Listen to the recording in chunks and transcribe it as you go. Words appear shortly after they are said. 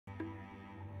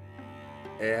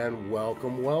And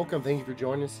welcome. Thank you for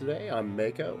joining us today. I'm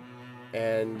Mako,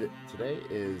 and today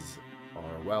is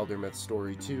our Wildermyth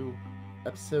Story 2,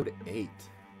 Episode 8.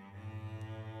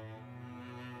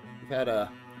 We've had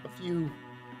a few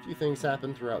things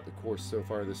happen throughout the course so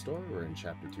far of the story. We're in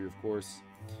Chapter 2, of course.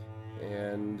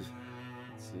 And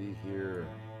let's see here.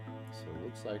 So it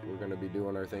looks like we're going to be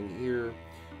doing our thing here,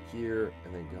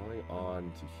 and then going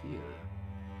on to here.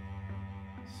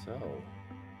 So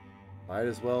might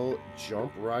as well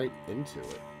jump right into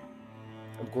it.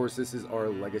 Of course, this is our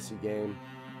legacy game.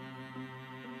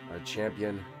 Our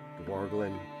champion,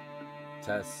 Dwarglin,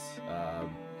 Tess,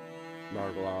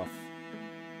 Nargoloth,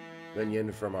 then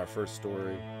Yin from our first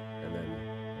story, and then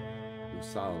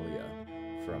Usalia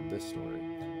from this story.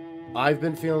 I've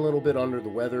been feeling a little bit under the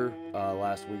weather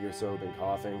last week or so, been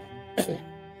coughing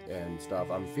and stuff.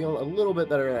 I'm feeling a little bit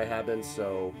better than I have been,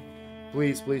 so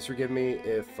please forgive me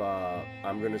if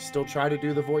I'm going to still try to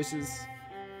do the voices,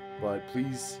 but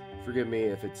please forgive me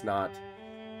if it's not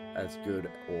as good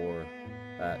or,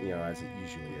 as it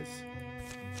usually is.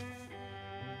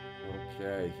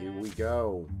 Okay, here we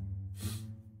go.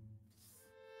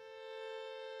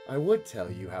 I would tell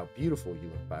you how beautiful you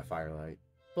look by firelight,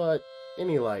 but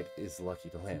any light is lucky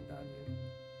to land on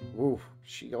you. Ooh,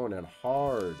 she going in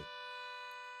hard.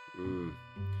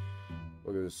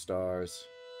 Look at the stars.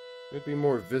 It'd be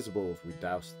more visible if we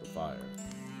doused the fire.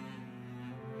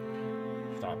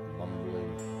 Stop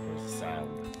mumbling. There's a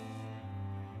sound.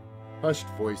 Hushed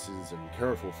voices and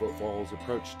careful footfalls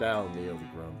approach down the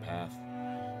overgrown path.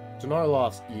 To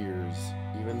Narloth's ears,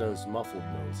 even those muffled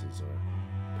noises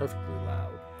are perfectly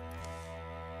loud.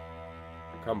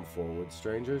 Come forward,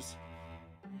 strangers.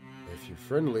 If you're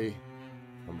friendly,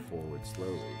 come forward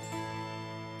slowly.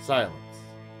 Silence,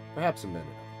 perhaps a minute,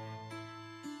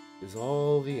 is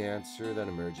all the answer that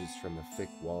emerges from the thick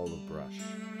wall of brush.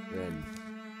 Then,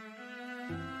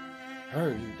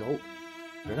 Hearn, you dolt.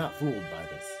 You're not fooled by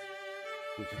this.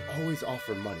 We can always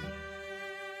offer money.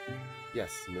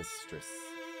 Yes, mistress.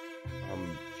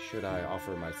 Should I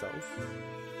offer myself?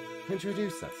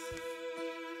 Introduce us.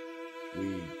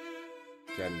 We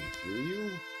can hear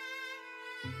you?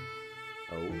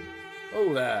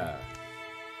 Oh there.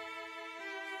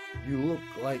 You look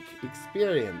like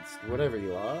experienced, whatever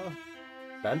you are.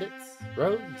 Bandits?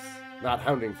 Rogues? Not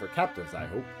hounding for captives, I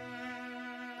hope.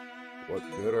 What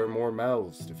good are more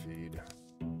mouths to feed?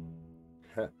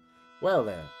 Well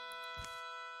then.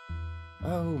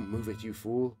 Oh, move it, you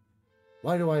fool.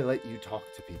 Why do I let you talk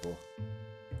to people?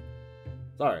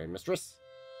 Sorry, mistress.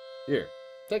 Here,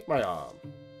 take my arm.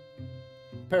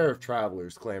 A pair of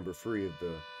travelers clamber free of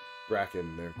the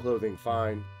bracken, their clothing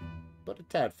fine, but a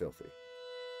tad filthy.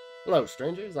 Hello,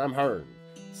 strangers, I'm Hearn,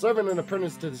 servant and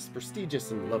apprentice to this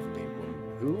prestigious and lovely woman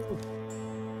who...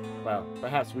 Well,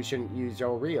 perhaps we shouldn't use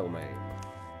your real name.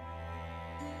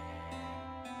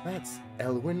 That's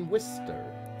Elwyn Wister.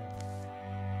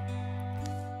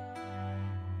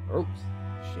 Oops,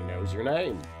 she knows your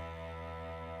name.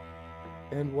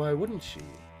 And why wouldn't she?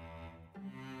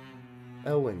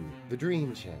 Elwyn, the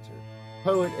dream chanter,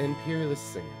 poet and peerless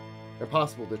singer.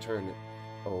 Impossible to turn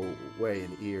away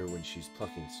an ear when she's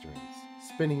plucking strings,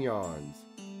 spinning yarns,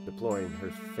 deploying her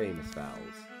famous vows.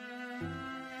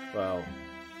 Well,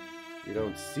 you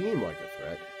don't seem like a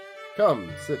threat. Come,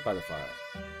 sit by the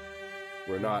fire.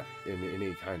 We're not in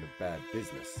any kind of bad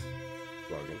business,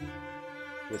 Dwargen.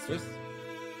 Mistress?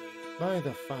 By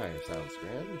the fire sounds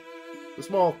grand. The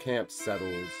small camp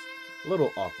settles, a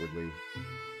little awkwardly.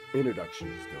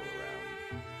 Introductions go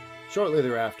around. Shortly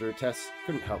thereafter, Tess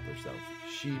couldn't help herself.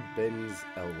 She bends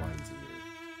Elwine's ear.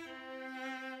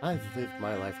 I've lived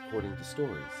my life according to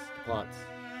stories, the plots,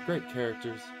 great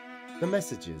characters, the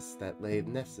messages that lay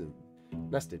nested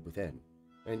within,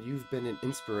 and you've been an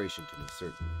inspiration to me,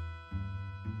 certainly.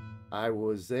 I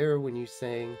was there when you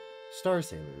sang Star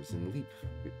Sailors in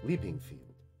Leaping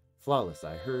Field. Flawless,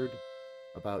 I heard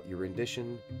about your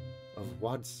rendition of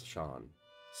Wadshawn,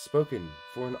 spoken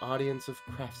for an audience of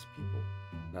craftspeople.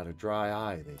 Not a dry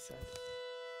eye, they said.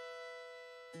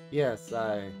 Yes,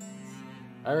 I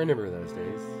remember those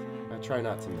days. I try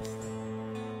not to miss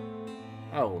them.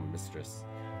 Oh, mistress,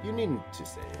 you needn't to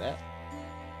say that.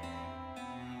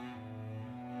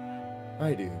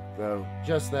 I do, though,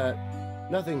 just that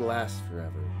nothing lasts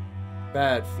forever.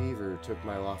 Bad fever took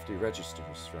my lofty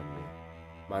registers from me.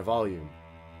 My volume.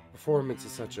 Performance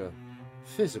is such a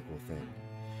physical thing.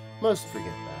 Most forget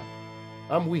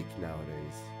that. I'm weak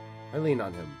nowadays. I lean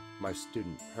on him, my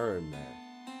student Hearn there.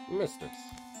 Mistress.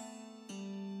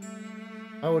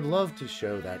 I would love to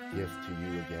show that gift to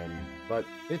you again, but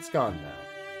it's gone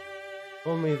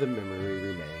now. Only the memory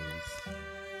remains.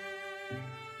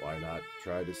 why not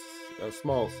try a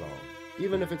small song?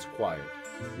 Even if it's quiet,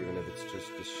 even if it's just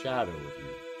a shadow of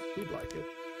you, we'd like it.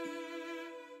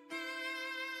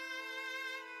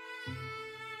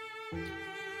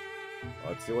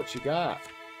 Let's see what you got.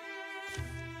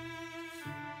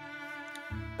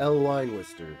 El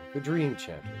Winewister, the Dream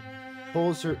Chanter,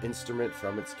 pulls her instrument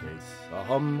from its case. A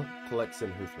hum collects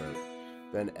in her throat,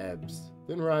 then ebbs,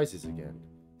 then rises again,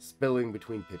 spilling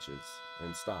between pitches,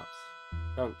 and stops.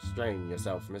 Don't strain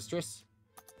yourself, mistress.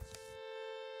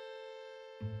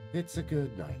 It's a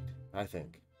good night, I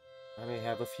think. I may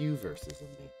have a few verses in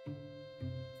me.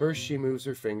 First, she moves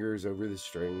her fingers over the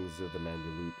strings of the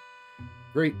mandolute.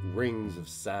 Great rings of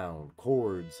sound,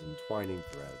 chords, and twining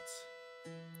threads.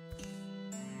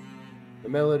 The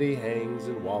melody hangs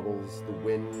and wobbles, the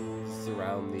winds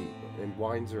around and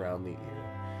winds around the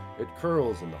ear. It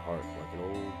curls in the heart like an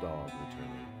old dog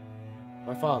returning.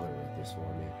 My father wrote this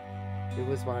for me. It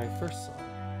was my first song.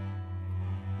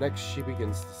 Next, she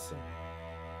begins to sing.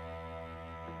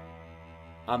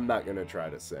 I'm not gonna try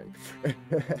to sing.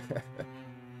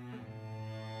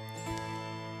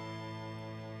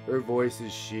 Her voice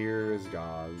is sheer as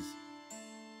gauze.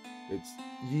 It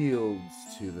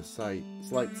yields to the slight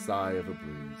sigh of a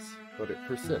breeze, but it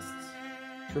persists,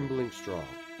 trembling strong.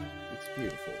 It's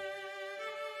beautiful.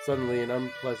 Suddenly, an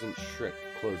unpleasant shriek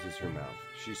closes her mouth.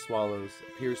 She swallows,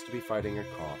 appears to be fighting a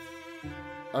cough.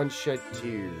 Unshed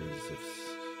tears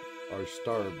are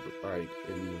star-bright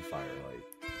in the firelight.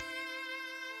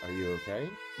 Are you okay?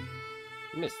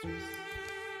 Mistress.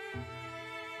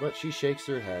 But she shakes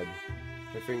her head.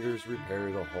 Her fingers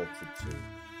repair the halts at two.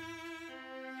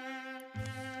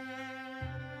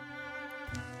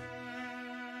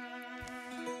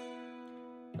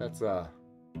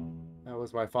 That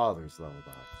was my father's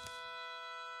lullaby.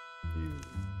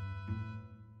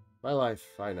 My life,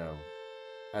 I know,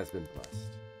 has been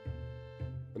blessed.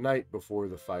 The night before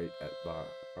the fight at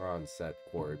Baronset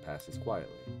Quarry passes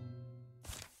quietly.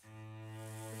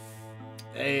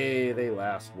 Hey, they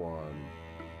last one.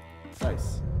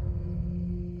 Nice.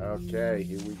 Okay,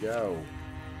 here we go.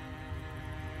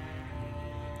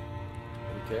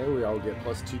 Okay, we all get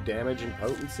 +2 damage and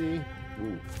potency.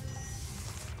 Ooh.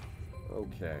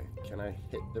 Okay, can I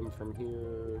hit them from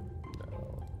here?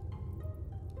 No.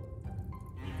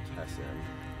 Test him.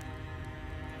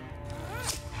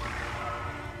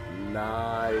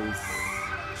 Nice.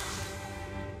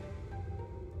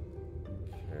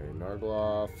 Okay,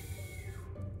 Nargloth.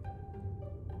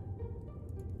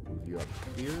 Move you up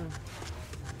here.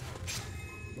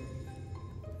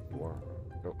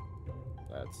 Nope.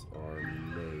 That's our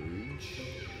mage.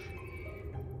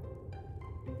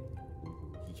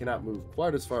 He cannot move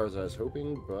quite as far as I was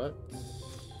hoping, but...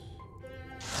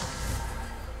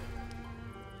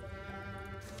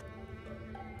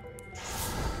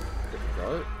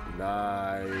 Dart.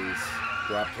 Nice.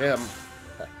 Dropped him.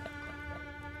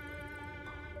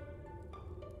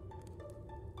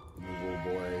 Move old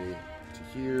boy to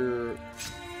here.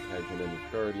 Tag him in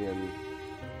with Guardian.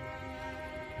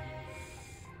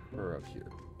 Or up here.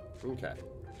 Okay.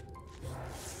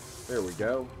 There we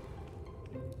go.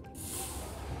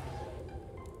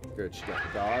 Good, she got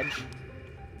the dodge.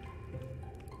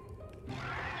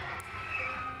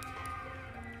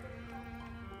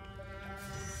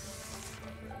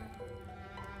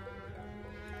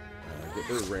 Get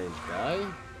the ranged guy.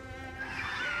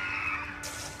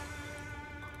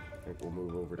 I think we'll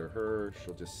move over to her.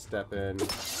 She'll just step in.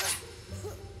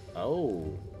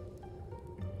 Oh.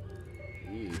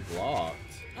 He blocked.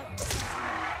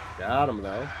 Got him,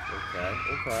 though. Okay,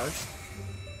 okay.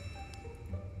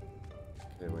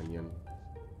 Okay, Linyan.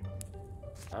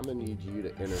 I'm gonna need you to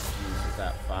interfuse with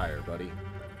that fire, buddy.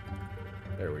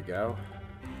 There we go.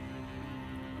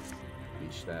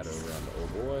 Leash that over on the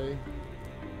old boy.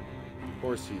 Of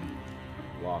course he'd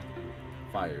block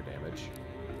fire damage.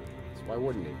 So why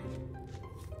wouldn't he?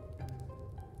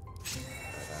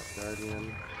 That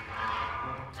Guardian.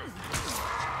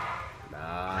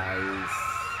 Nice.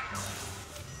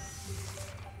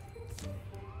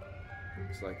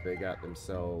 Looks like they got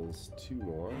themselves 2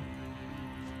 more.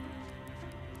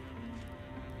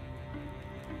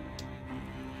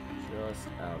 Just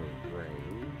out of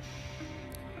range.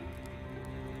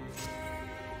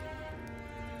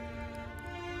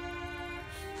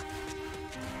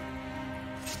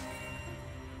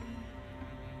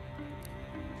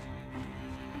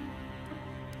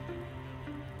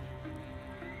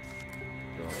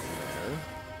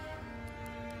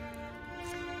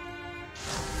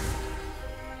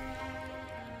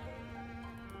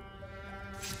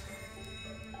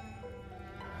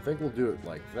 I think we'll do it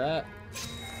like that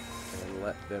and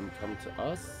let them come to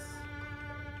us.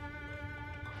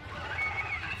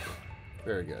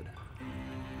 Very good.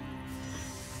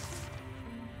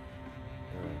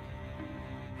 Alright.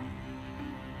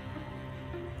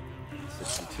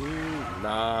 62.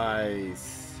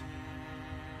 Nice.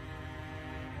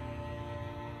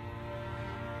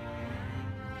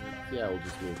 Yeah, we'll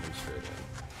just move him straight in.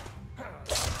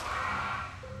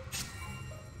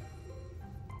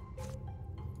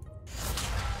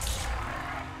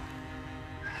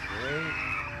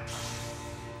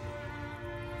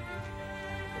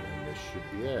 Should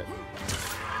be it.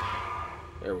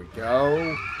 There we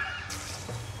go.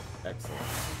 Excellent.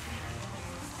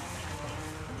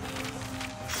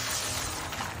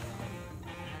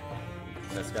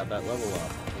 Just got that level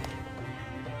up.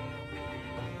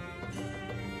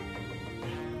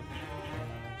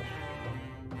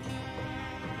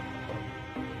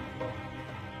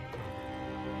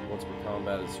 Once we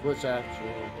combat a switch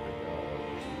action.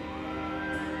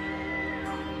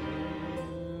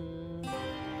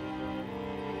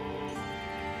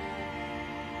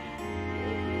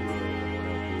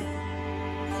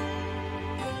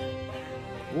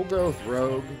 We'll go with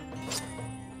Rogue.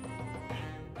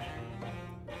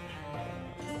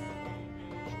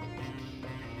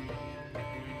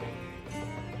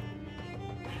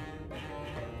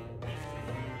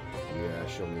 Yeah,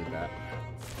 she'll need that.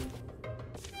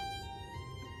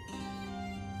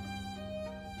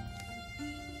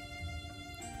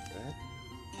 Okay.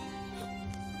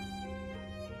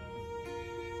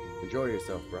 Enjoy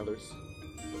yourself, brothers.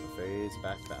 Phase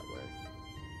back that way.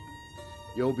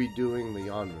 You'll be doing the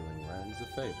Underling lands a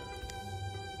favor.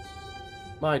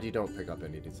 Mind you don't pick up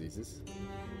any diseases.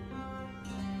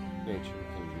 Nature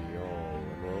can be all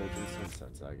enrolled in some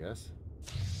sense, I guess.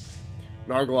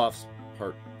 Nargloff's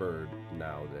part bird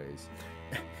nowadays.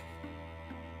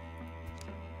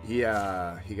 He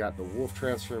got the wolf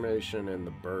transformation and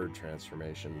the bird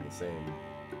transformation in the same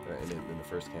in the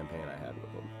first campaign I had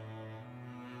with him.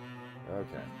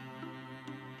 Okay.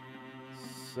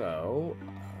 So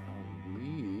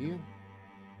we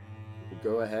will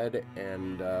go ahead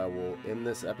and we'll end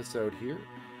this episode here.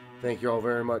 Thank you all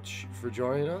very much for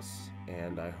joining us,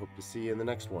 and I hope to see you in the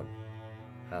next one.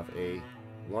 Have a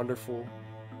wonderful,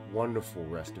 wonderful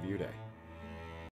rest of your day.